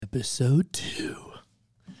Episode 2.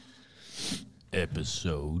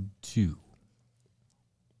 Episode 2.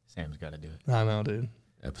 Sam's got to do it. I know, dude.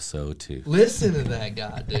 Episode 2. Listen to that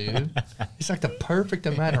guy, dude. He's like the perfect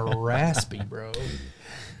amount of raspy, bro.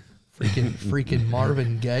 Freaking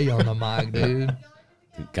Marvin Gaye on the mic, dude.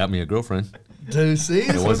 Got me a girlfriend. Dude, see?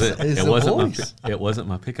 It wasn't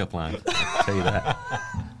my pickup line. I'll tell you that.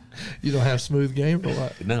 You don't have smooth game or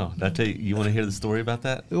what? No, did I tell you? You want to hear the story about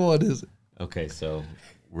that? What is it? Okay, so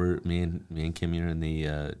me and Kimmy are in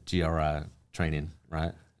the GRI training,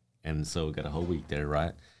 right? And so we got a whole week there,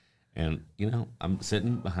 right? And I'm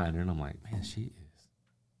sitting behind her, and I'm like, man, she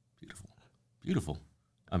is beautiful.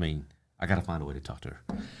 I mean, I got to find a way to talk to her.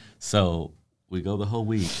 So we go the whole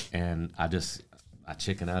week, and I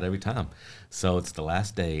chicken out every time. So it's the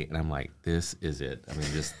last day, and I'm like, this is it. I mean,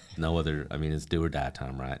 just no other. I mean, it's do or die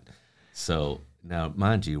time, right? So now,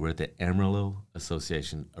 mind you, we're at the Amarillo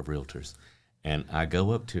Association of Realtors, and I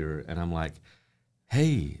go up to her, and I'm like,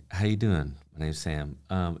 hey, how you doing? My name's Sam.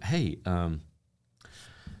 Hey,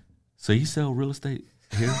 so you sell real estate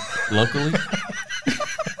here locally?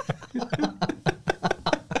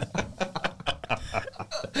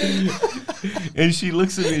 And she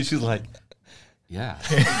looks at me and she's like, yeah.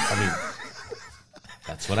 I mean,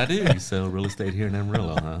 that's what I do. You sell real estate here in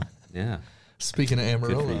Amarillo, huh? Yeah. Speaking of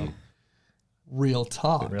Amarillo, real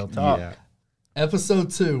talk. Real talk. Yeah. Episode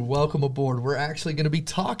 2, welcome aboard. We're actually going to be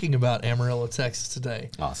talking about Amarillo, Texas today.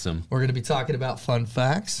 Awesome. We're going to be talking about fun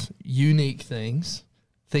facts, unique things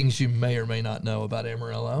you may or may not know about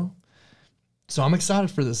Amarillo. So I'm excited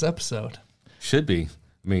for this episode. Should be.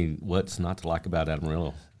 I mean, what's not to like about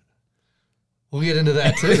Amarillo? We'll get into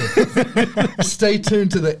that too. Stay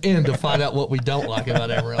tuned to the end to find out what we don't like about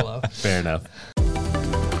Amarillo. Fair enough.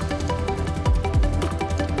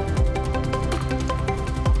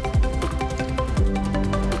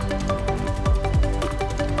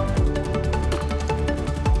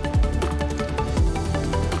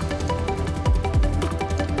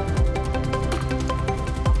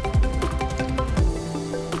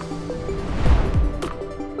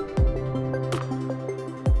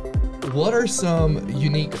 What are some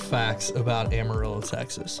unique facts about Amarillo,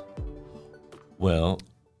 Texas? Well,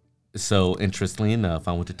 so interestingly enough,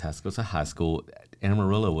 I went to Tascosa High School.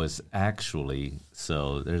 Amarillo was actually,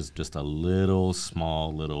 so there's just a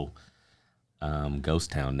small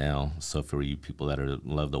ghost town now. So for you people that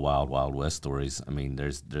love the Wild Wild West stories, I mean,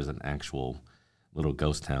 there's an actual little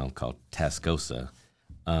ghost town called Tascosa,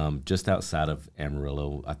 just outside of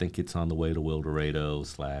Amarillo. I think it's on the way to Wildorado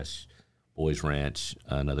 / Boys Ranch,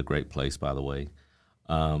 another great place, by the way.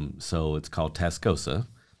 So it's called Tascosa,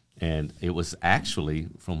 and it was actually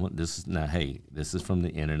this is from the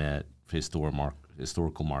internet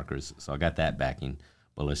historical markers. So I got that backing,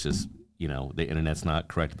 but let's just the internet's not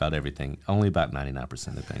correct about everything. Only about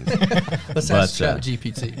 99% of things. Let's ask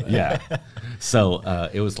ChatGPT. Yeah. So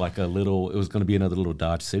it was like it was going to be another little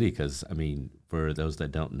Dodge City because, I mean, for those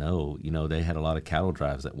that don't know, they had a lot of cattle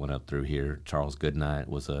drives that went up through here. Charles Goodnight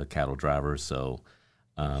was a cattle driver, so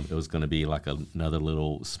it was going to be like another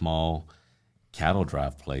little small cattle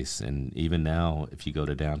drive place. And even now, if you go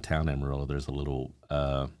to downtown Amarillo, there's a little,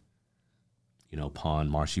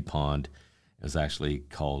 pond, marshy pond. It was actually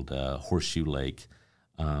called Horseshoe Lake.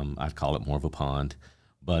 I'd call it more of a pond,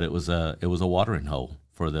 but it was a watering hole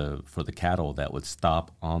for the cattle that would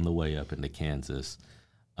stop on the way up into Kansas.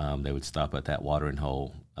 They would stop at that watering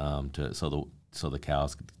hole so the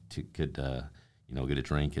cows could get a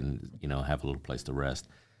drink and have a little place to rest.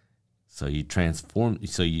 So you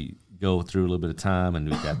go through a little bit of time, and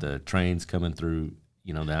we've got the trains coming through.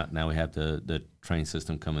 Now we have the train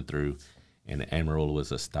system coming through. And Amarillo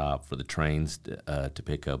was a stop for the trains to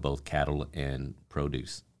pick up both cattle and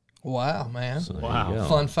produce. Wow, man. So wow.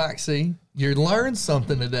 Fun fact, see? You learned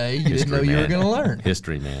something today you didn't know you were going to learn.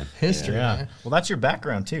 History, man. History, man. Well, that's your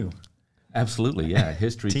background, too. Absolutely, yeah.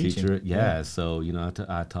 History Teaching. teacher. Yeah, so,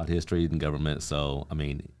 I taught history and government. So, I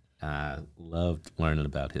mean, I loved learning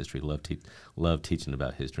about history, loved teaching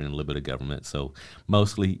about history and a little bit of government. So,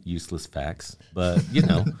 mostly useless facts. But, you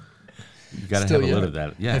got to have a little of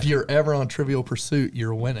that. Yeah. If you're ever on Trivial Pursuit,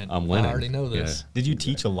 you're winning. I'm winning. I already know this. Yeah. Did you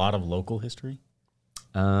teach a lot of local history?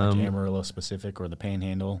 Like Amarillo specific or the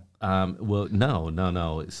Panhandle? Well,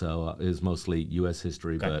 no. So it was mostly U.S.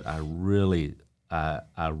 history, okay. But I really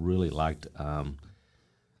liked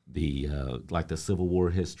the Civil War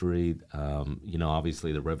history.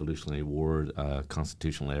 Obviously the Revolutionary War,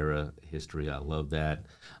 Constitutional era history. I love that.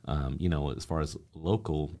 As far as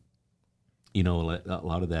local, a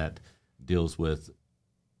lot of that deals with,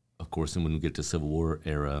 of course, and when we get to Civil War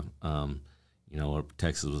era,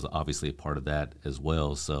 Texas was obviously a part of that as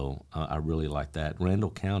well. So I really like that.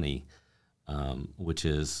 Randall County, which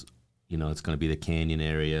is, it's going to be the Canyon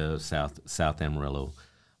area, South Amarillo,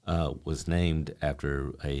 was named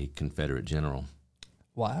after a Confederate general.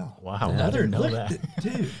 Wow. I didn't know that.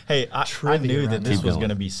 Dude. Hey, I knew that this was going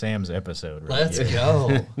to be Sam's episode. Right Let's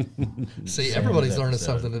go. See, everybody's learning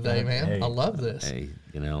something today, man. Hey. I love this. Hey,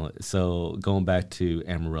 so going back to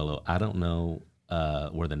Amarillo, I don't know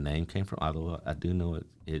where the name came from, although I do know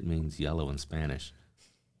it means yellow in Spanish.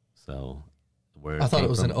 So where I thought it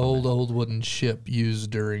was an old wooden ship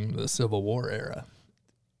used during the Civil War era.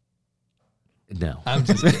 No. I'm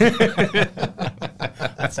just kidding.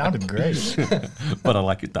 That sounded great. But I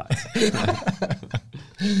like your thoughts.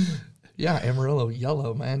 Yeah, Amarillo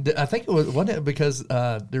yellow, man. I think wasn't it because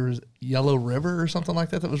there was Yellow River or something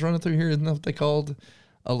like that was running through here? Isn't that what they called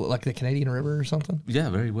like the Canadian River or something? Yeah,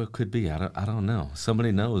 very well could be. I don't know.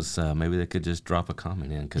 Somebody knows. Maybe they could just drop a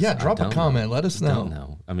comment in. Yeah, drop a comment. Let us know. Don't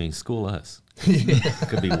know. I mean, school us.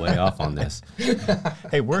 Could be way off on this.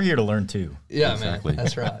 Hey, we're here to learn too. Yeah, Exactly. man.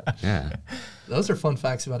 That's right. Yeah. Those are fun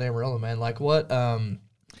facts about Amarillo, man. Like what?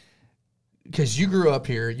 Because you grew up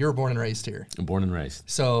here. You were born and raised here. Born and raised.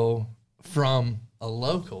 So from a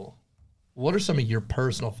local, what are some of your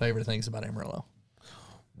personal favorite things about Amarillo?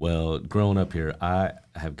 Well, growing up here, I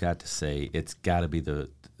have got to say it's got to be the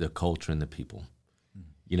culture and the people.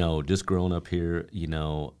 Just growing up here,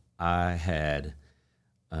 I had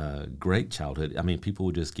a great childhood. I mean, people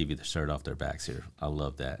would just give you the shirt off their backs here. I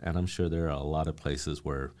love that. And I'm sure there are a lot of places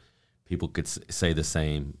where people could say the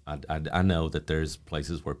same. I know that there's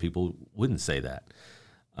places where people wouldn't say that.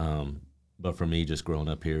 But for me, just growing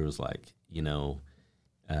up here, it was like,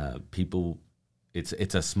 people,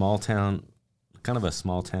 it's a small town, kind of a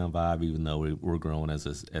small town vibe, even though we're growing as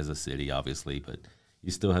a city, obviously. But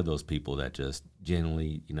you still have those people that just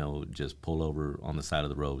genuinely, just pull over on the side of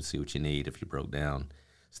the road, see what you need if you broke down,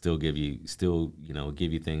 give you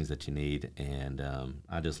things that you need. And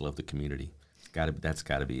I just love the community. That's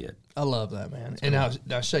got to be it. I love that, man. And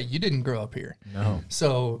now, Shay, you didn't grow up here. No.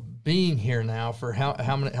 So being here now for how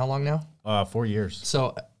long now? 4 years.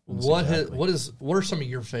 So what are some of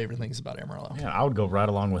your favorite things about Amarillo? Yeah, I would go right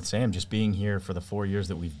along with Sam. Just being here for the 4 years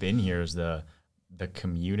that we've been here is the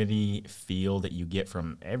community feel that you get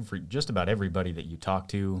from just about everybody that you talk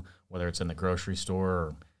to, whether it's in the grocery store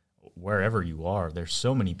or wherever you are. There's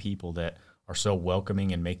so many people that are so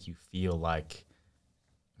welcoming and make you feel like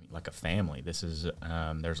a family. This is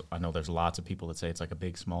I know there's lots of people that say it's like a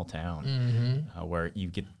big small town, where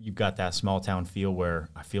you've got that small town feel where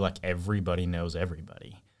I feel like everybody knows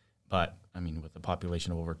everybody. But I mean, with a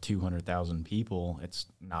population of over 200,000 people, it's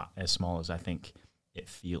not as small as I think it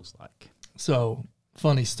feels like. So,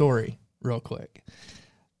 funny story, real quick.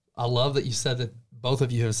 I love that you said that both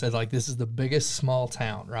of you have said like this is the biggest small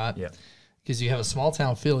town, right? Yeah. Because you have a small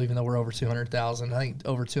town feel, even though we're over 200,000. I think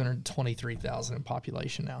over 223,000 in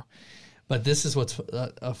population now. But this is what's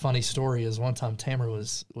a funny story is one time Tamara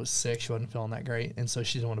was sick. She wasn't feeling that great. And so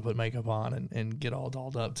she didn't want to put makeup on and get all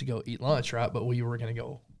dolled up to go eat lunch, right? But we were going to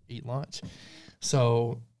go eat lunch.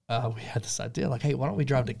 So we had this idea like, hey, why don't we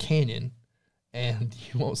drive to Canyon and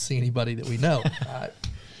you won't see anybody that we know, right?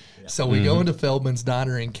 Yeah. So we go into Feldman's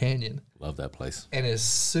Diner in Canyon. Love that place. And as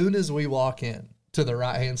soon as we walk in, to the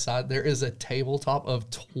right-hand side, there is a tabletop of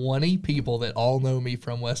 20 people that all know me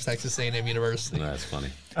from West Texas A&M University. That's funny.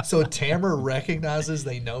 So Tamara recognizes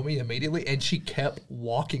they know me immediately, and she kept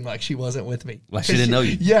walking like she wasn't with me. Like she didn't know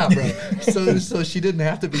you. Yeah, bro. So she didn't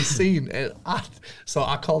have to be seen. And I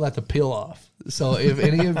call that the peel off. So if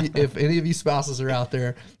any of you spouses are out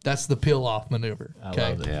there, that's the peel off maneuver. Okay. I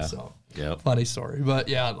love it. Yeah. So Yep. funny story. But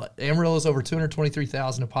yeah, Amarillo is over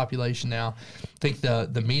 223,000 in population now. I think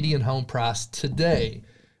the median home price today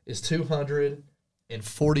is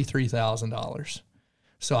 $243,000.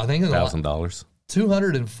 So I think $1,000.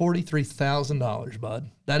 $243,000,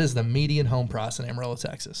 bud. That is the median home price in Amarillo,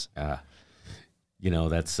 Texas. That's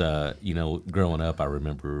growing up, I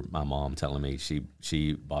remember my mom telling me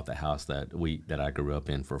she bought the house that I grew up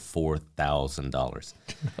in for $4,000.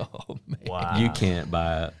 Oh man. Wow. You can't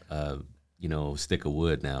buy a stick of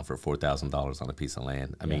wood now for $4,000 on a piece of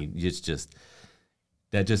land. I mean, it's just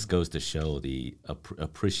that just goes to show the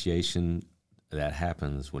appreciation that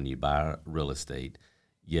happens when you buy real estate.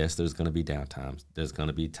 Yes, there's going to be downtimes. There's going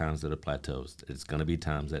to be times that it plateaus. It's going to be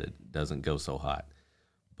times that it doesn't go so hot.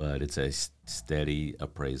 But it's a steady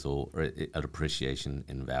appraisal or an appreciation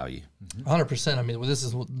in value. 100%. I mean, this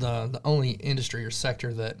is the only industry or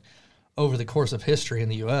sector that over the course of history in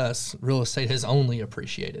the U.S., real estate has only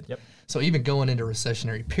appreciated. Yep. So even going into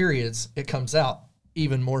recessionary periods, it comes out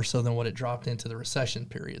even more so than what it dropped into the recession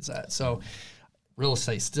periods at. So real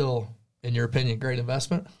estate still, in your opinion, great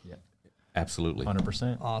investment? Yeah, Absolutely.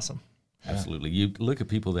 100%. Awesome. Absolutely. You look at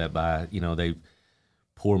people that buy, they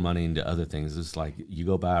pour money into other things. It's like you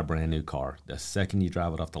go buy a brand new car. The second you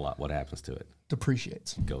drive it off the lot, what happens to it?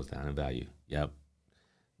 Depreciates. It goes down in value. Yep.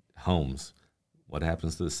 Homes. What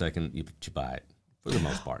happens to the second you buy it? For the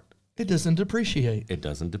most part, It doesn't depreciate. it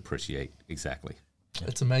doesn't depreciate. Exactly.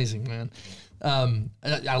 It's amazing, man.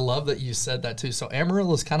 I love that you said that too. So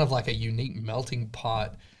Amarillo is kind of like a unique melting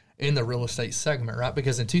pot in the real estate segment, right?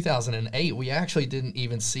 Because in 2008, we actually didn't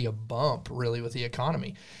even see a bump really with the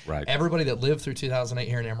economy. Right. Everybody that lived through 2008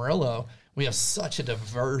 here in Amarillo, we have such a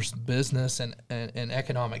diverse business and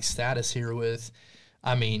economic status here with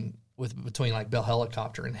between like Bell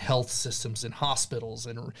Helicopter and health systems and hospitals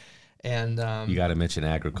and You got to mention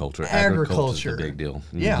agriculture. Agriculture. Agriculture's a big deal.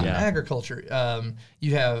 Yeah, agriculture.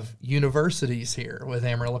 You have universities here with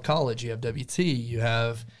Amarillo College. You have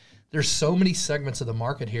WT. There's so many segments of the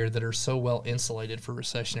market here that are so well insulated for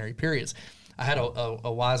recessionary periods. I had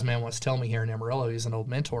a wise man once tell me here in Amarillo, he's an old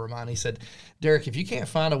mentor of mine. He said, Derek, if you can't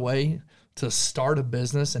find a way to start a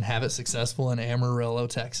business and have it successful in Amarillo,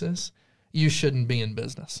 Texas, you shouldn't be in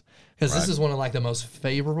business. Because this is one of like the most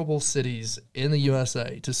favorable cities in the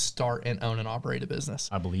USA to start and own and operate a business.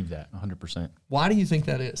 I believe that 100%. Why do you think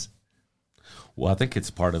that is? Well, I think it's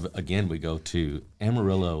part of, again, we go to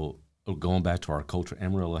Amarillo, going back to our culture,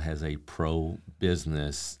 Amarillo has a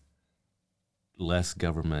pro-business, less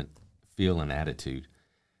government feel and attitude.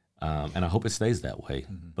 And I hope it stays that way.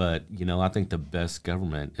 Mm-hmm. But, I think the best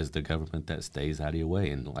government is the government that stays out of your way.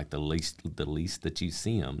 And like the least that you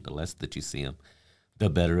see them, the less that you see them, the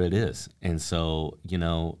better it is. And so,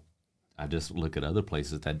 I just look at other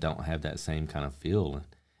places that don't have that same kind of feel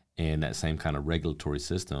and that same kind of regulatory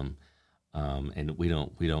system. And we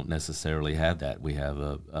don't necessarily have that. We have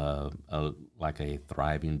a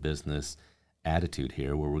thriving business attitude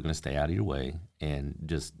here where we're going to stay out of your way and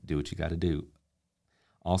just do what you got to do.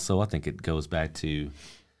 Also, I think it goes back to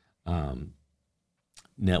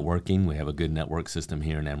networking. We have a good network system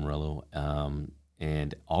here in Amarillo.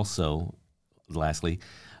 And also, lastly,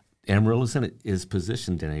 Amarillo is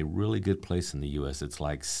positioned in a really good place in the U.S. It's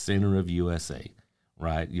like center of USA,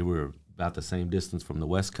 right? You were about the same distance from the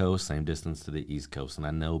West Coast, same distance to the East Coast. And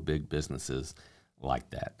I know big businesses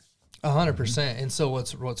like that. 100%. And so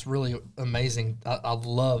what's really amazing, I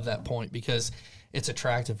love that point because it's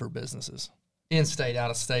attractive for businesses. In-state,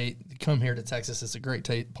 out-of-state, come here to Texas. It's a great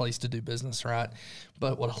place to do business, right?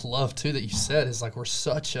 But what I love, too, that you said is like we're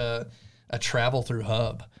such a travel-through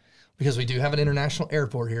hub because we do have an international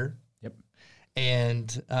airport here. Yep.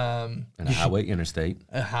 And a highway interstate.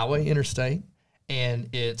 A highway interstate. And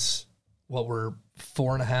it's, we're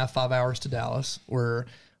 5 hours to Dallas. We're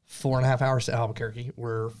 4.5 hours to Albuquerque.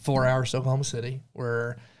 We're 4 hours to Oklahoma City.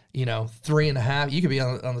 We're 3.5. You could be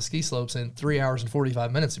on the ski slopes in 3 hours and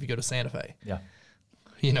 45 minutes if you go to Santa Fe.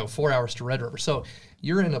 Yeah. 4 hours to Red River. So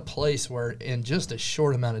you're in a place where in just a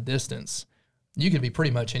short amount of distance, you can be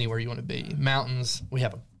pretty much anywhere you want to be. Mountains. We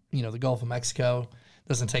have, the Gulf of Mexico.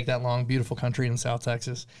 Doesn't take that long. Beautiful country in South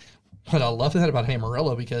Texas. But I love that about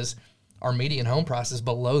Amarillo because our median home price is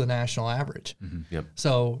below the national average. Mm-hmm. Yep.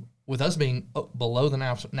 So with us being below the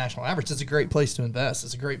national average, it's a great place to invest.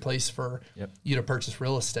 It's a great place for you to purchase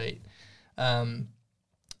real estate.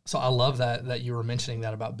 So I love that you were mentioning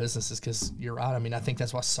that about businesses because you're right. I mean, I think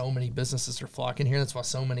that's why so many businesses are flocking here. That's why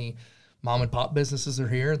so many mom and pop businesses are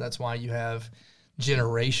here. That's why you have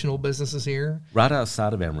generational businesses here. Right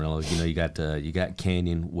outside of Amarillo, you got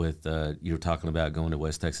Canyon with you were talking about going to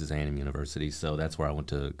West Texas A&M University, so that's where I went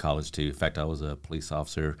to college too. In fact, I was a police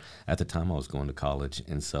officer at the time I was going to college,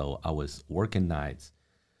 and so I was working nights.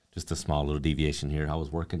 Just a small little deviation here. I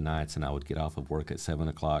was working nights, and I would get off of work at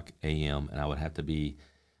 7:00 a.m. and I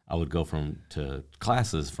would go to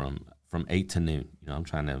classes from 8 to noon. I'm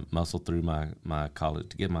trying to muscle through my college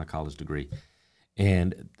to get my college degree.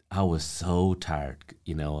 And I was so tired,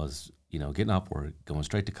 I was, getting off work, going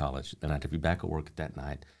straight to college. Then I had to be back at work that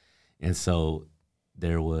night. And so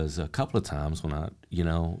there was a couple of times when I,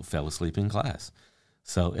 fell asleep in class.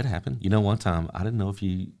 So it happened. One time, I didn't know if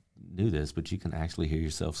you knew this, but you can actually hear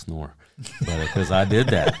yourself snore. But because I did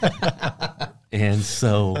that. And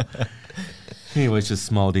so, anyway, it's just a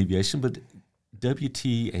small deviation. But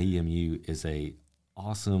WTAMU is a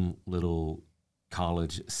awesome little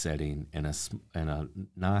college setting and a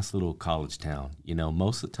nice little college town.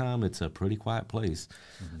 Most of the time it's a pretty quiet place.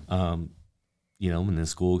 Mm-hmm. When the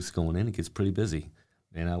school's going in, it gets pretty busy.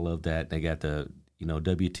 And I love that. They got the,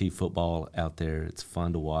 WT football out there. It's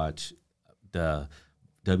fun to watch. The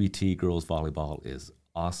WT girls volleyball is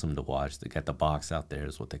awesome to watch. They got the box out there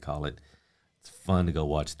is what they call it. It's fun to go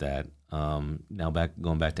watch that. Now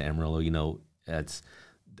going back to Amarillo,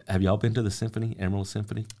 have y'all been to the Symphony, Amarillo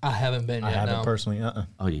Symphony? I haven't been yet. I haven't no. personally.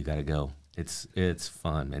 Oh, you got to go. It's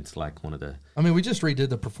fun. It's like one of the. I mean, we just redid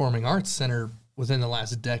the Performing Arts Center within the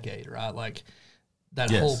last decade, right? Like that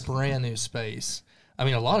whole brand new space. I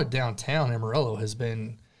mean, a lot of downtown Amarillo has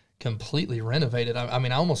been completely renovated. I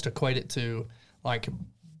mean, I almost equate it to like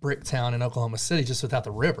Bricktown in Oklahoma City, just without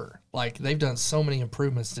the river. Like they've done so many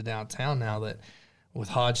improvements to downtown now that with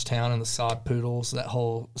Hodgetown and the Sod Poodles, that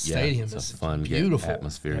whole stadium is fun, beautiful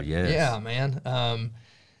atmosphere. Yes. Yeah, man.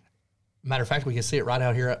 Matter of fact, we can see it right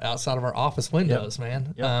out here outside of our office windows,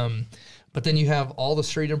 man. Yep. But then you have all the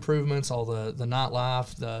street improvements, all the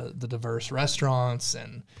nightlife, the diverse restaurants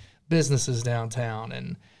and businesses downtown.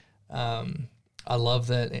 And I love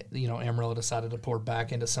that, Amarillo decided to pour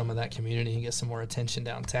back into some of that community and get some more attention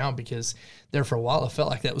downtown, because there for a while it felt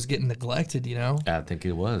like that was getting neglected, I think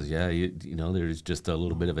it was, yeah. There's just a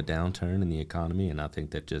little bit of a downturn in the economy, and I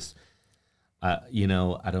think that just, I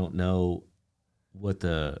don't know what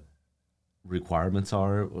the requirements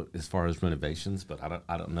are as far as renovations, but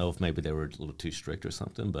I don't know if maybe they were a little too strict or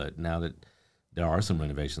something. But now that there are some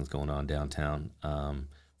renovations going on downtown,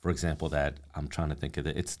 for example, that I'm trying to think of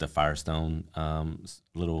it's the Firestone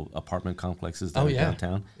little apartment complexes down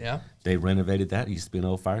downtown. Yeah, they renovated that. It used to be an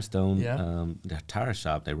old Firestone tire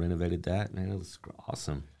shop. They renovated that, and it was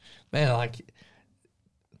awesome. Man,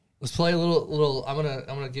 let's play a little. I'm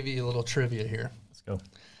gonna give you a little trivia here. Let's go.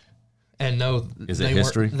 And no, is it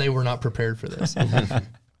history? They were not prepared for this.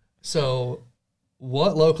 So,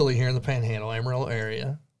 what locally here in the Panhandle, Amarillo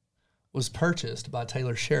area, was purchased by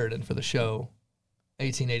Taylor Sheridan for the show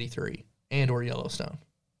 1883 and/or Yellowstone?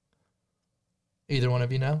 Either one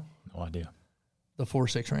of you know? No idea. The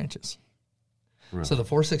 4-6 ranches. Really? So the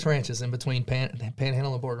 4-6 ranches in between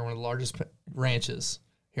Panhandle and Border, one of the largest ranches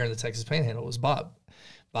here in the Texas Panhandle, was bought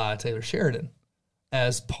by Taylor Sheridan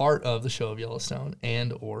as part of the show of Yellowstone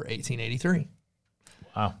and/or 1883.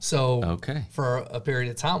 Wow. So for a period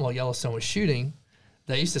of time while Yellowstone was shooting,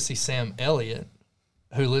 they used to see Sam Elliott,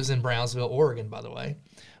 who lives in Brownsville, Oregon, by the way.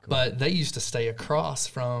 Cool. But they used to stay across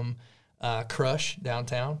from Crush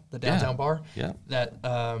downtown, the downtown bar. Yeah.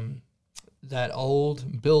 That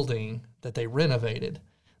old building that they renovated,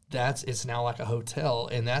 it's now like a hotel,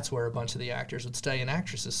 and that's where a bunch of the actors would stay and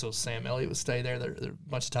actresses. So Sam Elliott would stay there. There a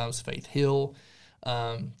bunch of times Faith Hill,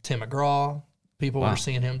 Tim McGraw, people were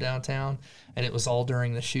seeing him downtown, and it was all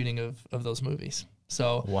during the shooting of those movies.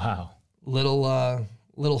 So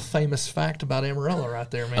little famous fact about Amarillo right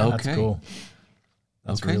there, man. That's cool.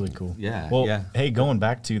 That's really cool. Yeah. Well, hey, going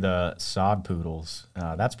back to the Sod Poodles,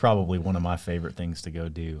 that's probably one of my favorite things to go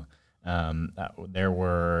do. There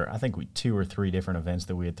were, I think, 2 or 3 different events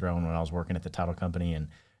that we had thrown when I was working at the title company, and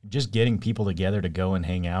just getting people together to go and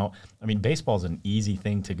hang out. I mean, baseball's an easy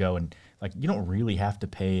thing to go and, you don't really have to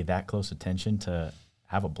pay that close attention to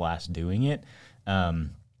have a blast doing it.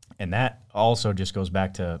 And that also just goes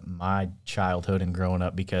back to my childhood and growing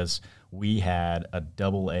up, because we had a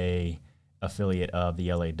AA affiliate of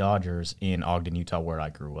the LA Dodgers in Ogden, Utah, where I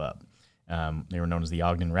grew up. They were known as the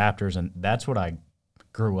Ogden Raptors, and that's what I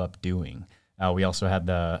grew up doing. We also had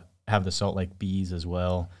the Salt Lake Bees as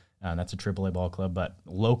well. That's a AAA ball club, but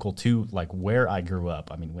local to where I grew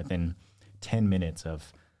up. I mean, within 10 minutes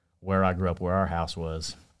of where I grew up, where our house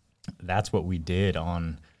was, that's what we did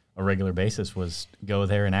on a regular basis, was go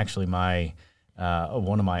there. And actually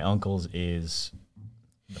one of my uncles is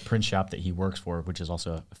the print shop that he works for, which is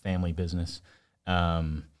also a family business.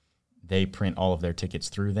 They print all of their tickets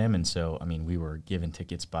through them. And so, I mean, we were given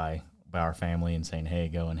tickets by our family and saying, hey,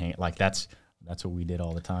 go and hang. That's what we did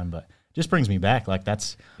all the time. But just brings me back.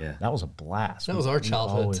 That was a blast. That was our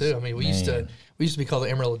childhood too. I mean, we used to be called the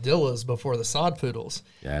Amarillo Dillas before the Sod Poodles.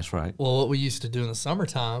 Yeah, that's right. Well, what we used to do in the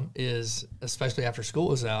summertime is, especially after school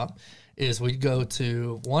was out, is we'd go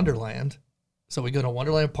to Wonderland. So we go to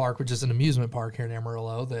Wonderland Park, which is an amusement park here in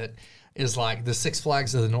Amarillo that is like the Six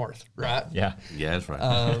Flags of the North, right? Yeah. Yeah, that's right.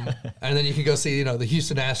 And then you can go see, the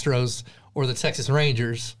Houston Astros or the Texas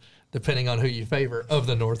Rangers, depending on who you favor, of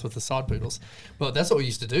the North with the Sod Poodles. But that's what we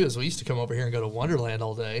used to do, is we used to come over here and go to Wonderland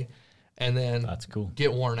all day and then that's cool.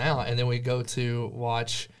 Get worn out. And then we go to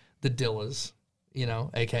watch the Dillas,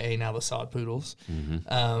 a.k.a. now the Sod Poodles,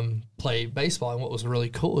 play baseball. And what was really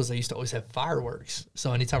cool is they used to always have fireworks.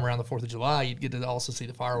 So anytime around the 4th of July, you'd get to also see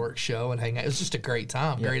the fireworks show and hang out. It was just a great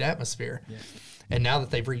time, great atmosphere. Yeah. And now that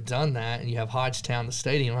they've redone that and you have Hodgetown, the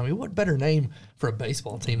stadium, I mean, what better name for a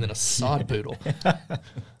baseball team than a Sod Poodle?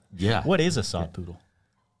 Yeah. What is a Sod Poodle?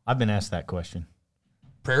 I've been asked that question.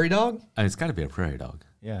 Prairie dog? It's got to be a prairie dog.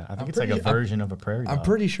 Yeah, I think it's like a version of a prairie dog. I'm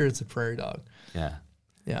pretty sure it's a prairie dog. Yeah.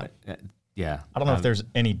 Yeah. Yeah. I don't know if there's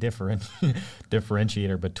any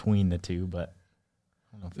differentiator between the two, but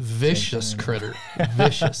I don't know if it's the same Vicious thing. critter.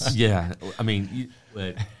 Vicious. Yeah. I mean,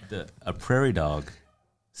 a prairie dog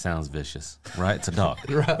sounds vicious, right? It's a dog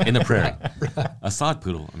in the prairie. A sod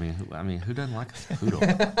poodle. I mean, who doesn't like a poodle?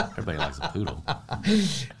 Everybody likes a poodle.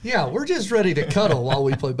 Yeah, we're just ready to cuddle while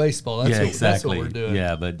we play baseball. That's what we're doing.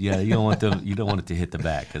 Yeah, but you don't want them. You don't want it to hit the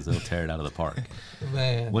back because they'll tear it out of the park.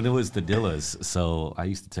 Man. When it was the Dillas, so I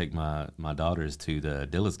used to take my daughters to the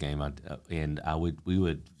Dillas game, and we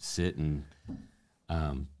would sit and,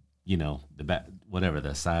 the back, whatever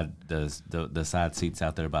the side seats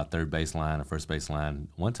out there about third base line or first base line.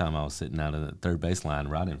 One time I was sitting out in the third base line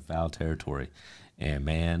right in foul territory, and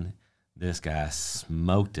man, this guy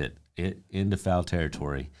smoked it into foul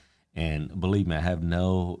territory. And believe me, I have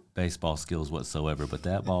no baseball skills whatsoever, but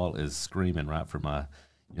that ball is screaming right for my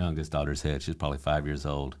youngest daughter's head. She's probably 5 years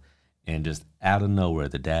old, and just out of nowhere,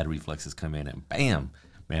 the dad reflexes come in, and bam,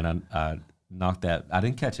 man, I knocked that. I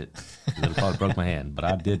didn't catch it. It probably broke my hand, but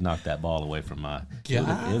I did knock that ball away from my. It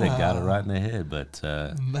had got it right in the head, but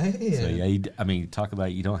man. So yeah, talk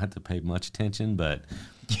about you don't have to pay much attention, but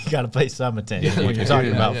You got to pay some attention when you're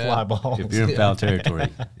talking about fly balls. if you're in foul territory,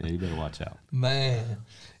 you better watch out. Man.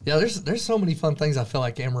 Yeah, there's so many fun things I feel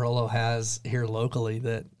like Amarillo has here locally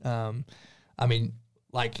that,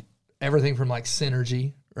 like everything from like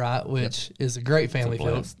Synergy, right, which is a great family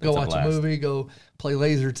field. Go watch a movie, go play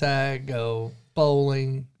laser tag, go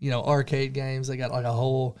bowling, arcade games. They got like a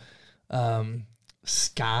whole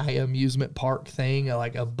sky amusement park thing,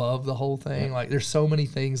 like above the whole thing. Yeah. Like there's so many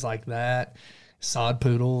things like that. Sod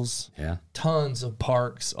Poodles. Yeah. Tons of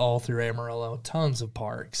parks all through Amarillo. Tons of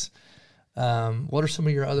parks. What are some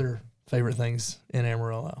of your other favorite things in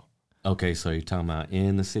Amarillo? Okay, so you're talking about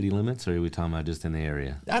in the city limits, or are we talking about just in the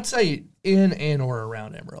area? I'd say in and or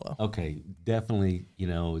around Amarillo. Okay, definitely.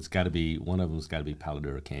 It's got to be one of them's got to be Palo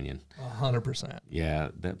Duro Canyon. 100%. Yeah,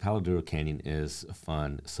 that Palo Duro Canyon is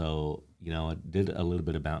fun. So I did a little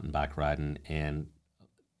bit of mountain bike riding, and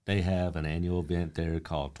they have an annual event there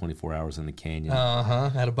called 24 Hours in the Canyon. I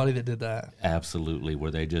had a buddy that did that. Absolutely, where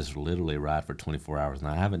they just literally ride for 24 hours. And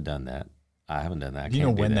I haven't done that. Do you know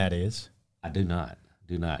when that is? I do not.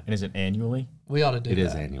 And is it annually? We ought to do that. It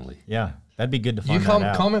is annually. Yeah, that'd be good to find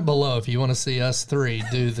out. Comment below if you want to see us three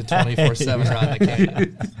do the 24/7 ride in the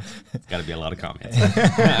canyon. It's got to be a lot of comments.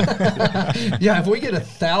 Yeah, if we get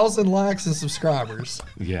 1,000 likes and subscribers,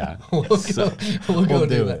 yeah, we'll go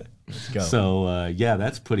do that. Let's go. So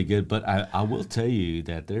that's pretty good. But I will tell you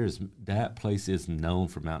that that place is known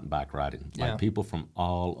for mountain bike riding. Yeah. Like people from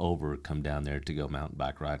all over come down there to go mountain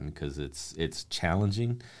bike riding because it's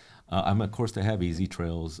challenging. Of course, they have easy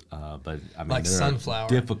trails, but like there Sunflower, are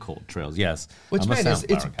difficult trails. Yes, which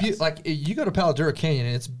it's like you go to Palo Duro Canyon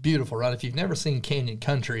and it's beautiful, right? If you've never seen Canyon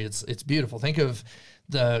Country, it's beautiful. Think of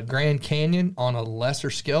the Grand Canyon on a lesser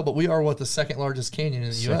scale, but we are the second largest canyon in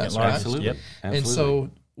the U.S. Right? Absolutely. Yep. Absolutely. And so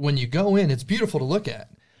when you go in, it's beautiful to look at,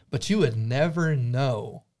 but you would never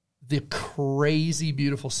know the crazy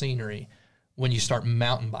beautiful scenery when you start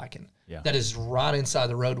mountain biking. Yeah. That is right inside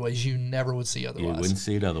the roadways you never would see otherwise. You wouldn't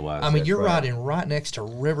see it otherwise. I mean, you're riding right next to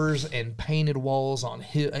rivers and painted walls on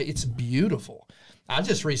hills. It's beautiful. I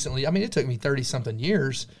just recently, it took me 30-something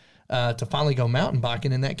years to finally go mountain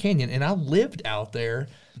biking in that canyon. And I lived out there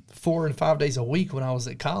 4 and 5 days a week when I was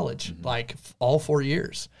at college, like all 4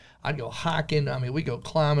 years. I'd go hiking. We go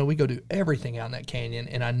climbing. We go do everything out in that canyon.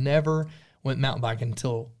 And I never went mountain biking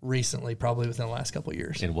until recently, probably within the last couple of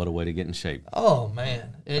years. And what a way to get in shape. Oh,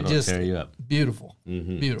 man. It just tear you up. Beautiful.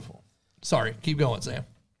 Mm-hmm. Beautiful. Sorry. Keep going, Sam.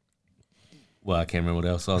 Well, I can't remember what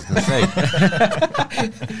else I was going to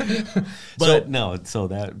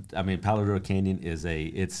say. Palo Duro Canyon is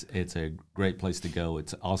it's a great place to go.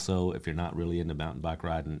 It's also, if you're not really into mountain bike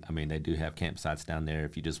riding, they do have campsites down there.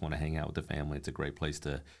 If you just want to hang out with the family, it's a great place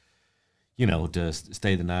to just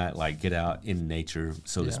stay the night, like get out in nature,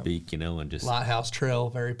 so to speak, and just Lighthouse Trail,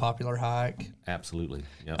 very popular hike. Absolutely.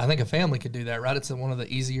 Yep. I think a family could do that, right? It's one of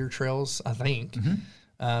the easier trails, I think,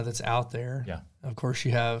 that's out there. Yeah. Of course,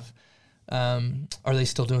 you have, are they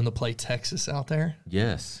still doing the Play Texas out there?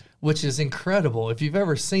 Yes. Which is incredible. If you've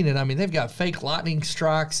ever seen it, they've got fake lightning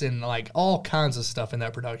strikes and like all kinds of stuff in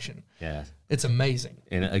that production. Yeah. It's amazing.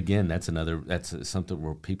 And again, that's something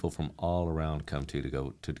where people from all around come to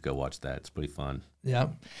go watch that. It's pretty fun. Yeah.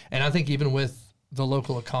 And I think even with the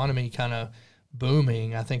local economy kind of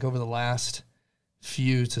booming, I think over the last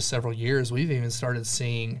few to several years, we've even started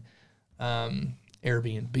seeing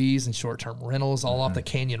Airbnbs and short-term rentals all off the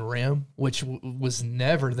canyon rim, which was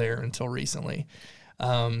never there until recently.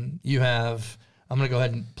 You have I'm going to go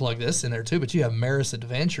ahead and plug this in there too, but you have Maris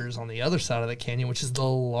Adventures on the other side of the canyon, which is the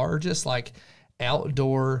largest like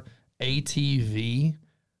outdoor ATV,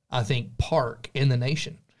 I think, park in the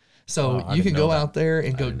nation. So you can go out there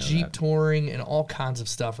and go Jeep touring and all kinds of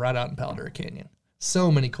stuff right out in Palo Duro Canyon.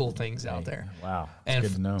 So many cool things out there. Wow. That's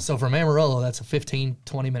good to know. So from Amarillo, that's a 15,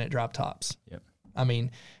 20-minute drop tops. Yep. I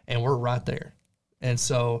mean, and we're right there. And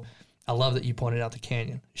so I love that you pointed out the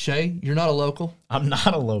canyon. Shay, you're not a local. I'm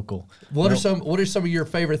not a local. What are some of your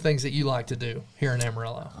favorite things that you like to do here in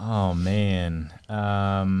Amarillo? Oh man.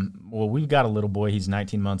 Well, we've got a little boy. He's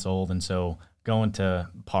 19 months old, and so going to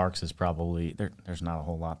parks is probably there's not a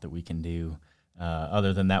whole lot that we can do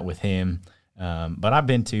other than that with him. But I've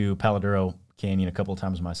been to Palo Duro Canyon a couple of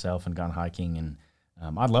times myself and gone hiking, and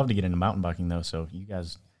I'd love to get into mountain biking though. So you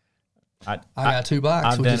guys. I got 2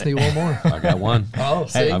 bikes. We just need one more. I got one. Oh,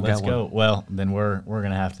 see? Hey, let's go. Well, then we're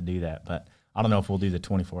gonna have to do that. But I don't know if we'll do the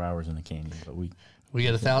 24 hours in the canyon. But we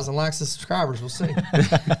get 1,000 likes and subscribers. We'll see.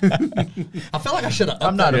 I feel like I should have.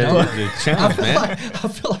 I'm not opposed. I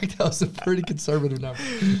feel like that was a pretty conservative number.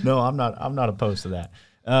 No, I'm not opposed to that.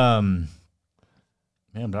 Man,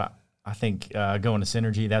 but I think going to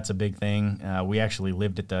Synergy, that's a big thing. We actually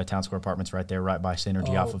lived at the Town Square Apartments right there, right by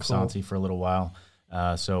Synergy, off of Santi for a little while.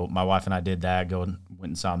 So my wife and I did that, went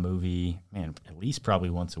and saw a movie, man, at least probably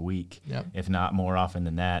once a week, if not more often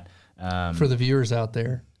than that. For the viewers out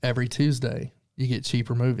there, every Tuesday you get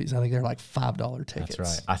cheaper movies. I think they're like $5 tickets. That's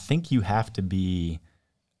right. I think you have to be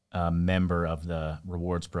a member of the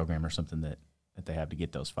rewards program or something that they have to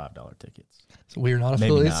get those $5 tickets. So we are not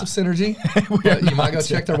affiliates of Synergy. But you might go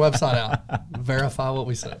check their website out, verify what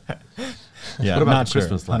we said. Yeah, what about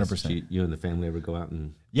Christmas lights? 100%. You and the family ever go out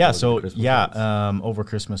and over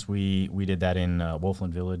Christmas we did that in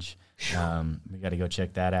Wolfland Village. We got to go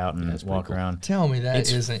check that out and walk around. Tell me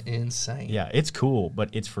that isn't insane. Yeah, it's cool, but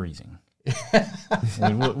it's freezing.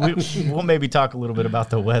 We'll maybe talk a little bit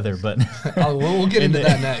about the weather, but we'll get into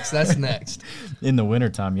that next. That's next. In the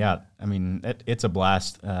wintertime, yeah. I mean, it's a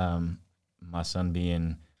blast. My son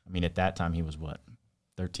being, at that time he was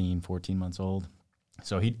 13, 14 months old.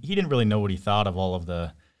 So he didn't really know what he thought of all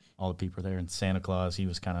the people there. And Santa Claus, he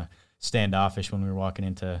was kind of standoffish when we were walking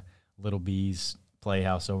into Little B's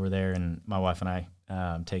Playhouse over there. And my wife and I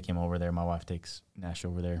take him over there. My wife takes Nash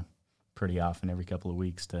over there pretty often, every couple of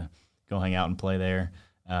weeks, to go hang out and play there.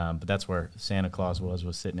 But that's where Santa Claus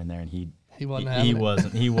was sitting in there, and he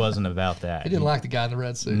wasn't about that. He didn't like the guy in the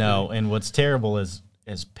red suit. No, and what's terrible is,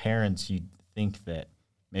 as parents, you think that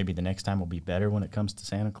maybe the next time will be better when it comes to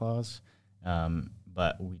Santa Claus.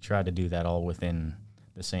 But we tried to do that all within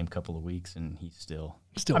the same couple of weeks, and he's still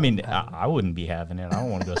I wouldn't be having it. I don't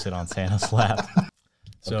want to go sit on Santa's lap.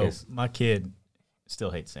 So my kid still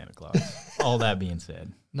hates Santa Claus. All that being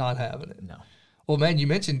said. Not having it. No. Well, man, you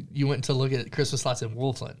mentioned you went to look at Christmas lights in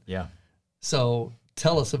Wolfland. Yeah. So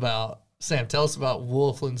tell us about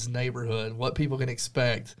Wolfland's neighborhood, what people can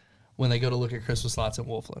expect when they go to look at Christmas lights in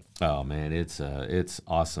Wolfland. Oh man, it's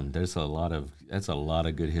awesome. That's a lot of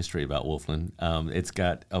good history about Wolfland. It's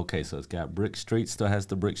got brick streets. Still has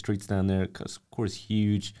the brick streets down there. Of course,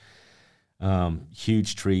 huge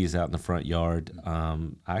trees out in the front yard. I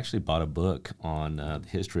actually bought a book on the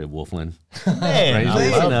history of Wolfland. Man,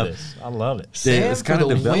 I love it. Sam, it's kind of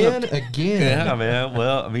developed again. Yeah, man.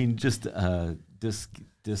 Well, just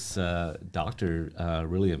this doctor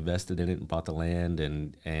really invested in it and bought the land,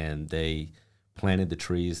 and they planted the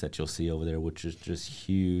trees that you'll see over there, which is just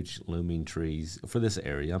huge looming trees for this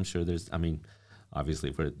area. I'm sure there's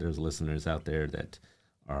there's listeners out there that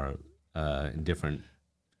are in different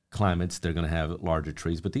climates. They're going to have larger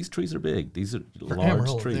trees, but these trees are big. These are for large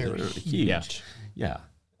Amarillo, trees. They're huge. Yeah.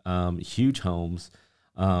 Huge homes.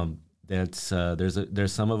 There's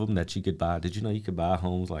some of them that you could buy. Did you know you could buy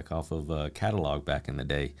homes like off of a catalog back in the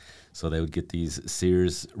day? So they would get these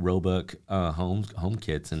Sears Roebuck home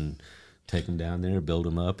kits and take them down there, build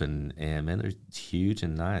them up, and man, they're huge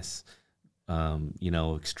and nice.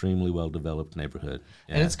 Extremely well developed neighborhood.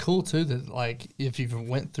 Yeah. And it's cool too that like if you've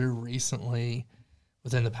went through recently,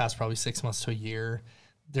 within the past probably 6 months to a year,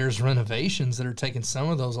 there's renovations that are taking some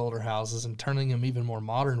of those older houses and turning them even more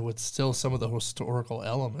modern with still some of the historical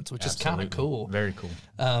elements, which is kind of cool. Very cool.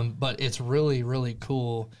 But it's really, really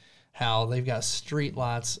cool how they've got street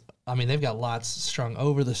lights. They've got lights strung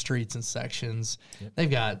over the streets and sections. Yep. They've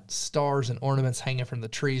got stars and ornaments hanging from the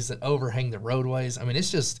trees that overhang the roadways. It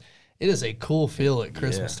is a cool feel at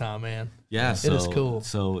Christmas time, man. Yeah, it is cool.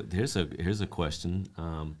 So here's a question.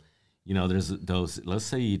 There's those. Let's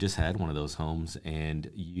say you just had one of those homes, and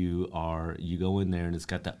you go in there, and it's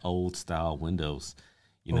got the old style windows.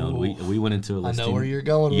 You know, we went into a listing. I know where you're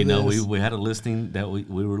going You with know, this. we had a listing that we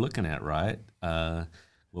were looking at, right?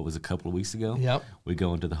 What was it, a couple of weeks ago? Yep. We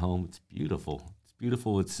go into the home. It's beautiful. It's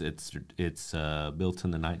beautiful. It's built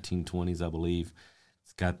in the 1920s, I believe.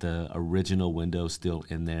 It's got the original window still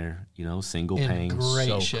in there. You know, single pane.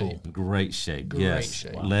 Great shape. Cool. Great shape. Great yes.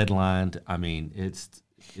 shape. Wow. Lead lined. I mean,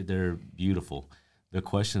 they're beautiful. The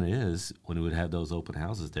question is, when we would have those open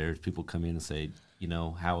houses there, people come in and say, you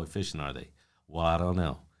know, how efficient are they? Well, I don't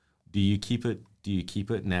know. Do you keep it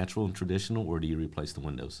natural and traditional, or do you replace the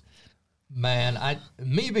windows? Man,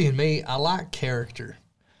 me being me, I like character.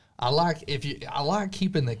 I like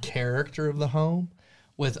keeping the character of the home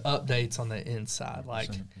with updates on the inside.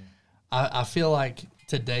 Like, I feel like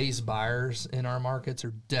today's buyers in our markets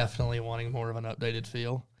are definitely wanting more of an updated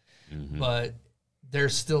feel. Mm-hmm. But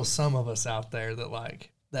there's still some of us out there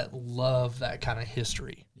that love that kind of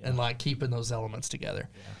history and like keeping those elements together.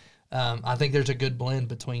 Yeah. I think there's a good blend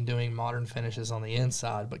between doing modern finishes on the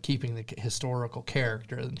inside, but keeping the historical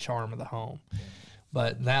character and charm of the home. Yeah.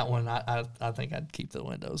 But that one, I think I'd keep the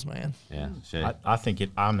windows, man. Yeah, sure. I think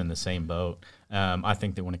I'm in the same boat. I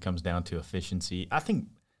think that when it comes down to efficiency, I think,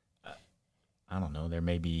 I don't know, there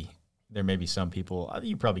may be some people,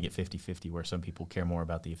 you probably get 50-50 where some people care more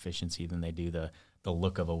about the efficiency than they do the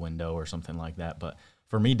look of a window or something like that. But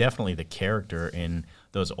for me, definitely the character in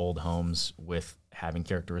those old homes with having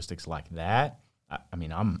characteristics like that, I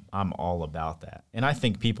mean, I'm all about that. And I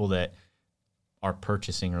think people that are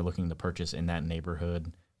purchasing or looking to purchase in that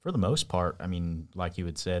neighborhood, for the most part, I mean, like you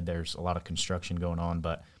had said, there's a lot of construction going on,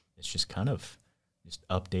 but it's just kind of just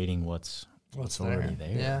updating what's already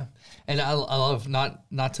there. Yeah. And I love,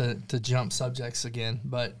 not to jump subjects again,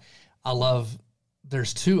 but I love,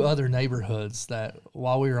 there's two other neighborhoods that,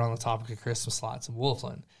 while we were on the topic of Christmas lights in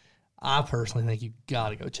Wolfland, I personally think you got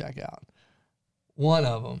to go check out. One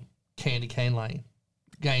of them, Candy Cane Lane,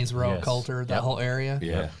 Gainesboro, Coulter, that whole area.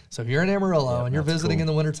 Yeah. So if you're in Amarillo and you're visiting cool. in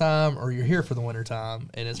the wintertime, or you're here for the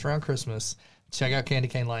wintertime and it's around Christmas, check out Candy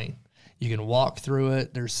Cane Lane. You can walk through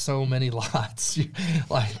it. There's so many lights.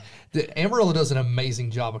 Amarillo does an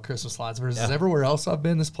amazing job of Christmas lights versus everywhere else I've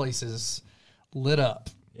been. This place is lit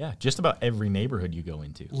up. Yeah, just about every neighborhood you go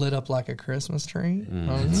into. Lit up like a Christmas tree.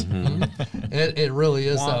 Mm-hmm. It really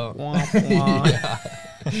is, though. Yeah.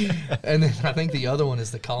 And then I think the other one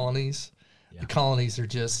is the Colonies. Yeah. The Colonies are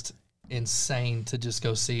just insane to just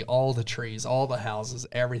go see all the trees, all the houses,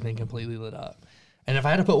 everything completely lit up. And if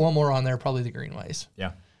I had to put one more on there, probably the Greenways.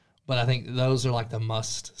 Yeah. But I think those are like the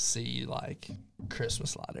must-see like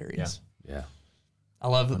Christmas light areas. Yeah. I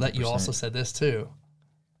love 100%. That you also said this too.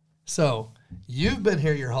 So you've been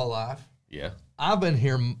here your whole life. Yeah. I've been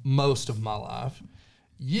here most of my life.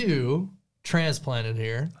 You transplanted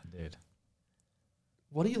here. I did.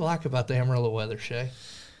 What do you like about the Amarillo weather, Shay?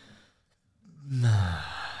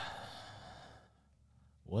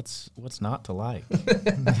 What's not to like?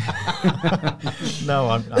 No,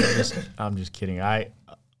 I'm just kidding. I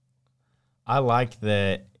like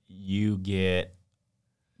that you get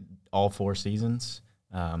all 4 seasons.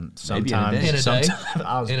 Sometimes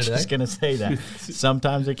I was just going to say that.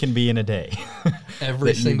 Sometimes it can be in a day.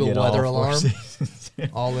 Every single weather alarm,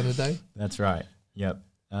 all in a day? That's right. Yep.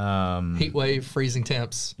 Heat wave, freezing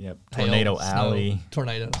temps. Yep. Tornado alley. Snow,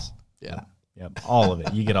 tornadoes. Yeah. Yep. All of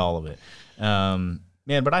it. You get all of it.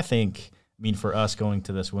 Man, but I mean, for us going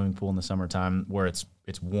to the swimming pool in the summertime where it's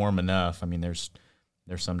warm enough, I mean, there's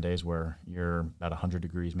some days where you're about 100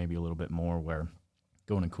 degrees, maybe a little bit more, where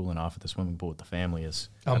going and cooling off at the swimming pool with the family that's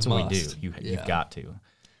what we do. You've got to.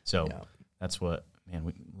 So that's what, man,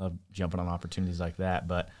 we love jumping on opportunities like that.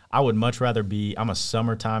 But I would much rather I'm a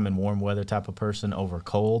summertime and warm weather type of person over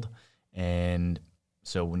cold. And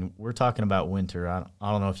so when we're talking about winter, I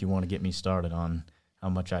don't know if you want to get me started on how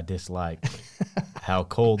much I dislike how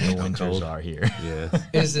cold the winters are here. Yeah.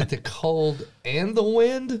 Is it the cold and the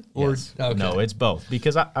wind? Or yes. Okay. No, it's both.